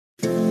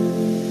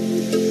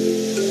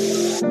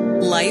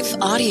Life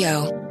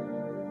Audio.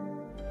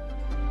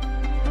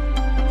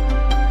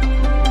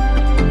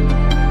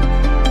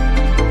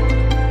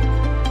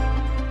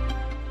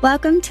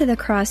 Welcome to the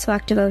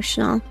Crosswalk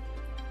Devotional.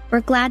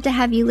 We're glad to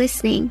have you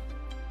listening.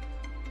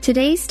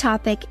 Today's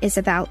topic is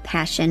about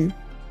passion.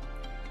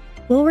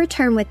 We'll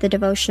return with the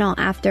devotional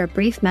after a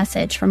brief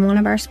message from one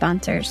of our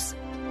sponsors.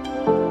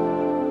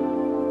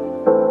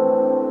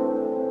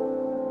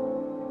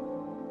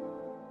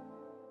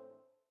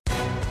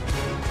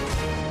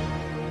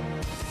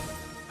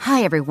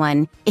 Hi,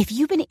 everyone. If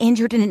you've been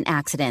injured in an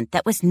accident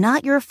that was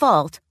not your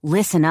fault,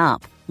 listen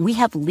up. We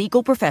have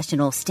legal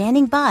professionals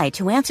standing by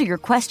to answer your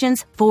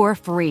questions for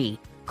free.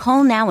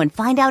 Call now and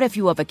find out if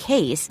you have a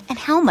case and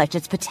how much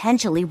it's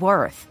potentially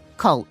worth.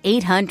 Call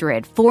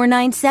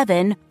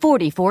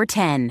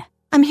 800-497-4410.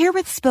 I'm here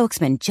with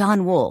spokesman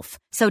John Wolf.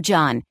 So,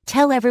 John,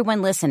 tell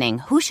everyone listening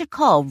who should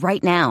call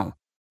right now.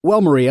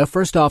 Well, Maria,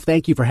 first off,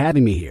 thank you for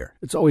having me here.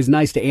 It's always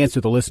nice to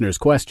answer the listeners'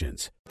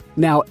 questions.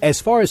 Now,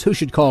 as far as who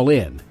should call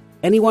in,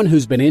 anyone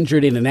who's been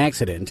injured in an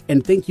accident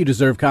and think you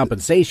deserve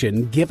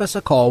compensation, give us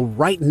a call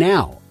right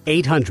now.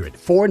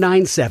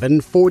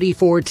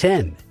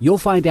 800-497-4410. You'll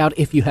find out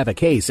if you have a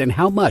case and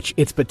how much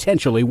it's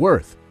potentially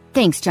worth.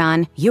 Thanks,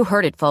 John. You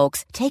heard it,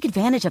 folks. Take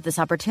advantage of this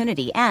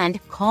opportunity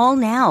and call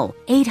now.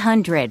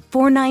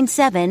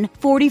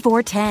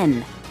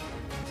 800-497-4410.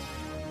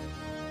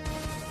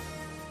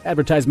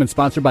 Advertisement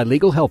sponsored by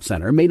Legal Help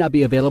Center. May not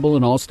be available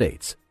in all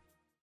states.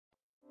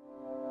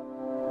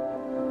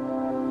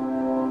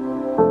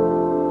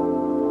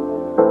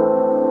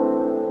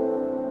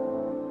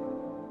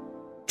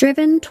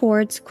 Driven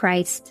Towards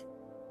Christ.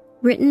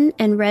 Written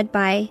and read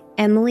by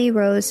Emily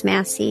Rose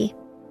Massey.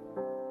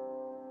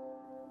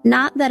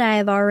 Not that I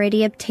have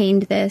already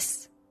obtained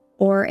this,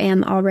 or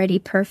am already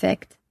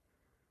perfect,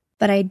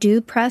 but I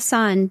do press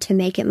on to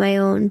make it my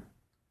own,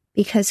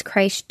 because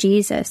Christ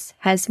Jesus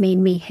has made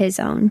me his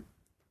own.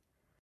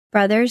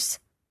 Brothers,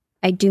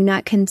 I do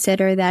not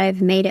consider that I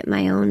have made it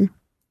my own,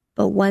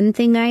 but one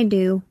thing I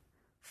do,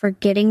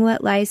 forgetting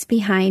what lies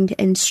behind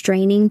and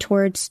straining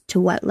towards to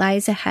what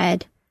lies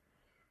ahead,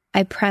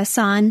 I press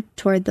on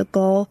toward the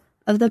goal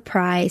of the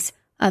prize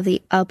of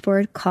the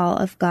upward call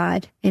of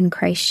God in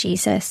Christ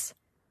Jesus.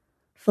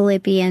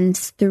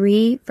 Philippians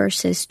 3,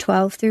 verses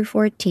 12 through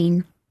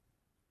 14.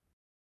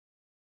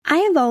 I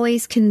have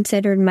always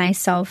considered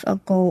myself a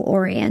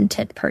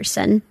goal-oriented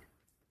person.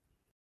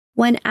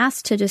 When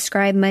asked to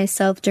describe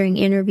myself during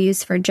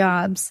interviews for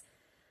jobs,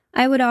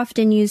 I would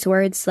often use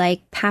words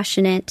like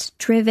passionate,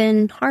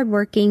 driven,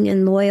 hardworking,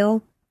 and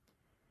loyal.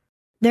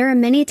 There are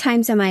many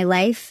times in my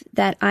life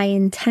that I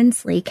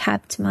intensely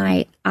kept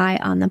my eye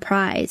on the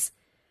prize,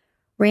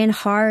 ran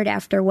hard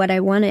after what I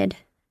wanted,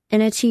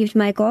 and achieved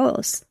my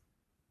goals.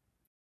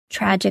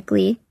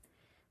 Tragically,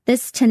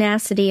 this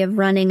tenacity of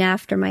running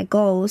after my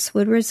goals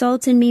would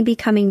result in me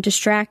becoming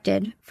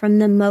distracted from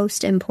the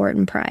most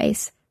important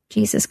prize,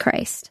 Jesus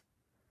Christ.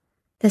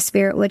 The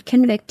Spirit would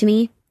convict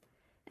me,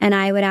 and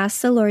I would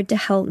ask the Lord to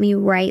help me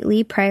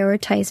rightly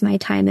prioritize my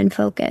time and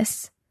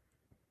focus.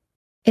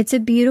 It's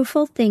a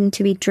beautiful thing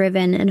to be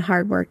driven and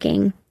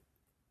hardworking,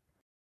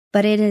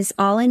 but it is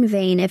all in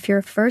vain if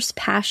your first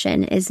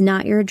passion is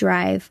not your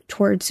drive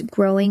towards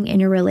growing in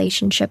your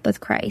relationship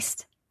with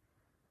Christ.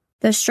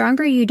 The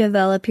stronger you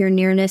develop your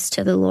nearness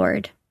to the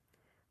Lord,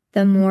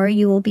 the more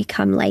you will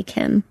become like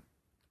him.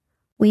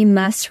 We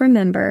must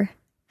remember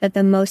that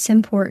the most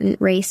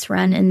important race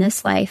run in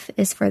this life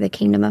is for the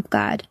kingdom of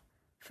God,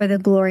 for the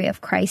glory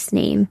of Christ's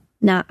name,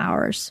 not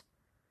ours.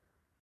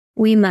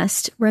 We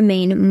must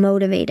remain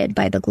motivated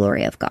by the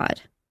glory of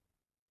God.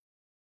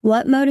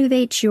 What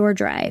motivates your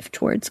drive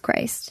towards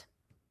Christ?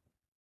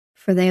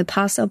 For the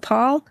Apostle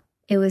Paul,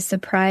 it was the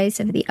prize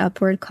of the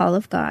upward call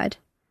of God.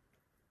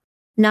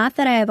 Not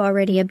that I have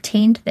already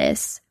obtained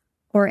this,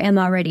 or am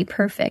already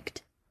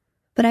perfect,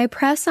 but I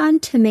press on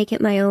to make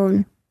it my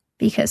own,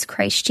 because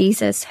Christ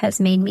Jesus has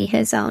made me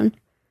his own.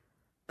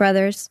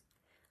 Brothers,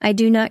 I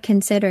do not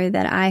consider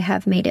that I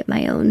have made it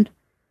my own,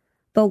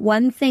 but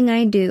one thing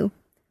I do,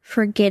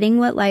 forgetting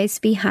what lies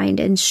behind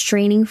and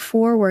straining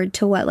forward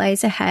to what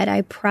lies ahead,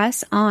 I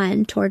press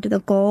on toward the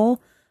goal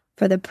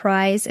for the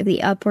prize of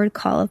the upward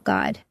call of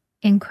God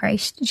in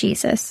Christ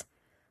Jesus.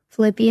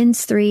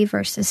 Philippians 3,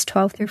 verses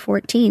 12 through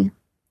 14.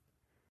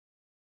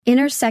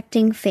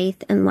 Intersecting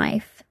faith and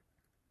life.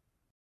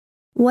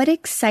 What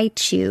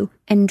excites you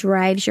and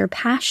drives your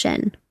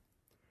passion?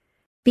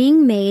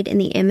 Being made in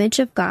the image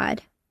of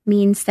God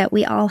means that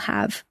we all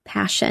have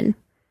passion.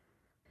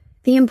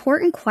 The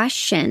important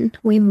question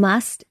we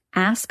must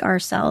ask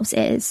ourselves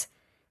is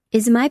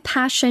my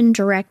passion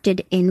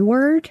directed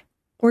inward,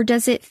 or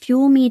does it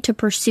fuel me to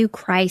pursue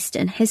Christ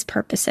and his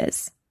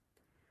purposes?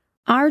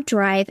 Our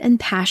drive and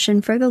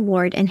passion for the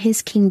Lord and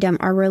his kingdom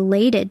are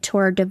related to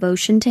our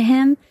devotion to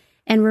him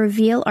and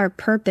reveal our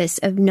purpose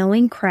of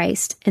knowing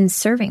Christ and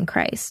serving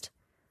Christ.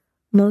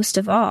 Most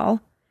of all,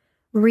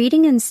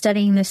 reading and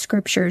studying the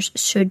scriptures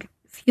should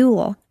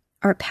fuel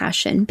our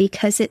passion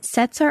because it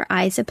sets our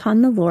eyes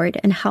upon the Lord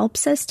and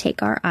helps us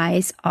take our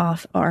eyes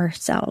off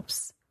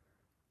ourselves.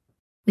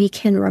 we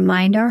can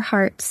remind our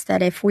hearts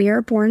that if we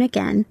are born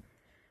again,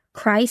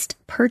 Christ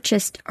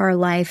purchased our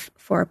life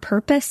for a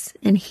purpose,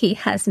 and he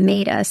has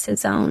made us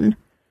his own.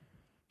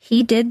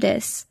 He did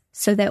this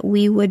so that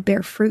we would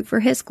bear fruit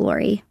for his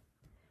glory.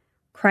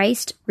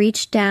 Christ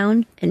reached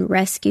down and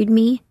rescued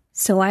me,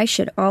 so I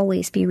should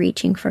always be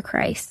reaching for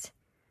Christ.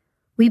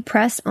 We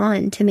press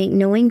on to make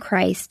knowing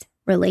Christ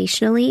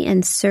relationally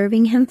and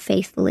serving him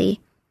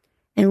faithfully,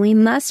 and we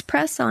must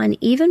press on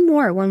even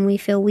more when we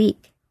feel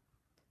weak.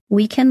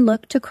 We can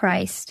look to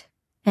Christ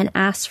and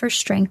ask for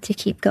strength to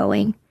keep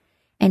going,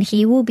 and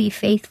he will be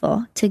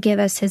faithful to give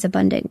us his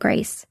abundant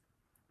grace.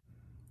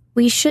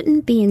 We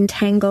shouldn't be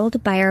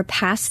entangled by our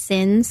past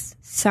sins,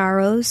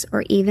 sorrows,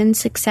 or even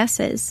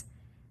successes,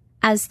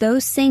 as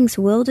those things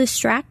will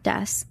distract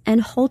us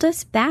and hold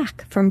us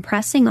back from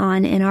pressing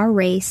on in our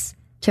race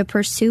to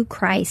pursue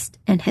Christ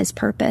and his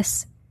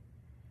purpose.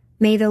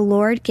 May the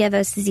Lord give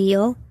us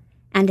zeal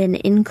and an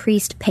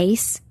increased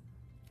pace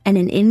and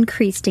an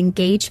increased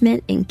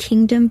engagement in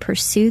kingdom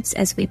pursuits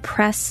as we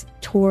press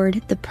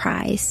toward the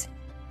prize.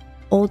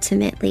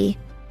 Ultimately,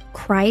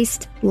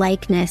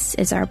 Christ-likeness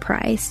is our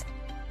prize.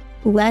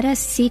 Let us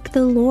seek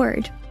the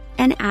Lord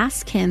and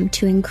ask him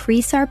to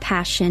increase our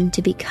passion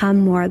to become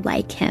more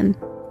like him.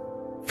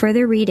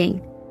 Further reading,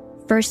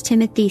 1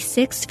 Timothy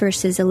 6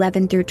 verses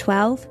 11 through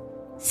 12,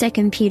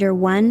 2 Peter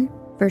 1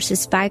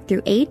 verses 5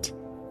 through 8,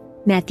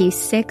 Matthew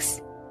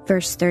 6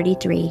 verse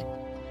 33.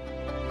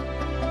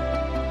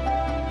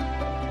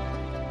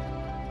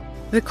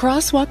 The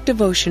Crosswalk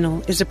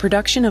Devotional is a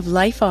production of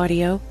Life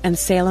Audio and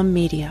Salem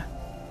Media.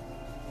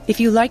 If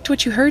you liked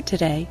what you heard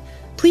today,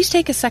 please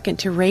take a second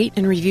to rate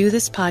and review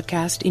this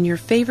podcast in your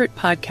favorite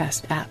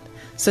podcast app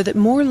so that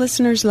more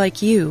listeners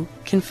like you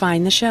can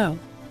find the show.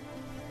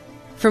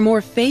 For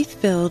more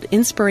faith-filled,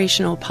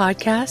 inspirational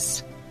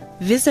podcasts,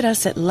 visit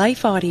us at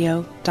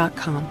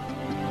lifeaudio.com.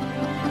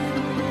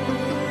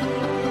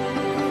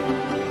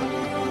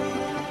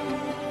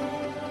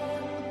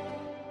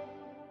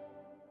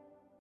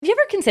 Have you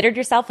ever considered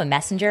yourself a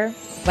messenger?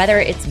 Whether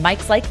it's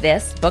mics like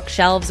this,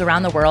 bookshelves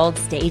around the world,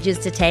 stages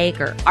to take,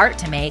 or art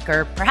to make,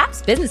 or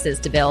perhaps businesses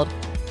to build,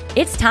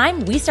 it's time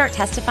we start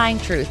testifying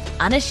truth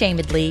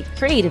unashamedly,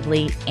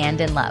 creatively,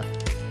 and in love.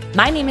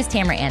 My name is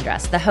Tamara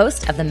Andrus, the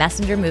host of the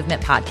Messenger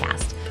Movement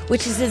podcast,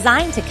 which is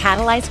designed to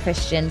catalyze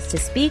Christians to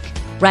speak,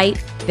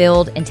 write,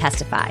 build, and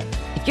testify.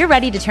 If you're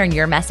ready to turn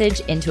your message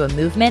into a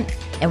movement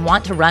and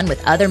want to run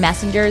with other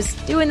messengers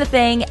doing the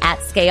thing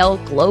at scale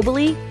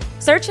globally,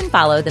 search and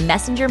follow the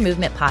Messenger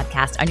Movement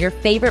podcast on your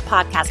favorite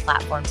podcast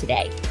platform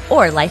today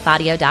or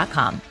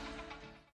lifeaudio.com.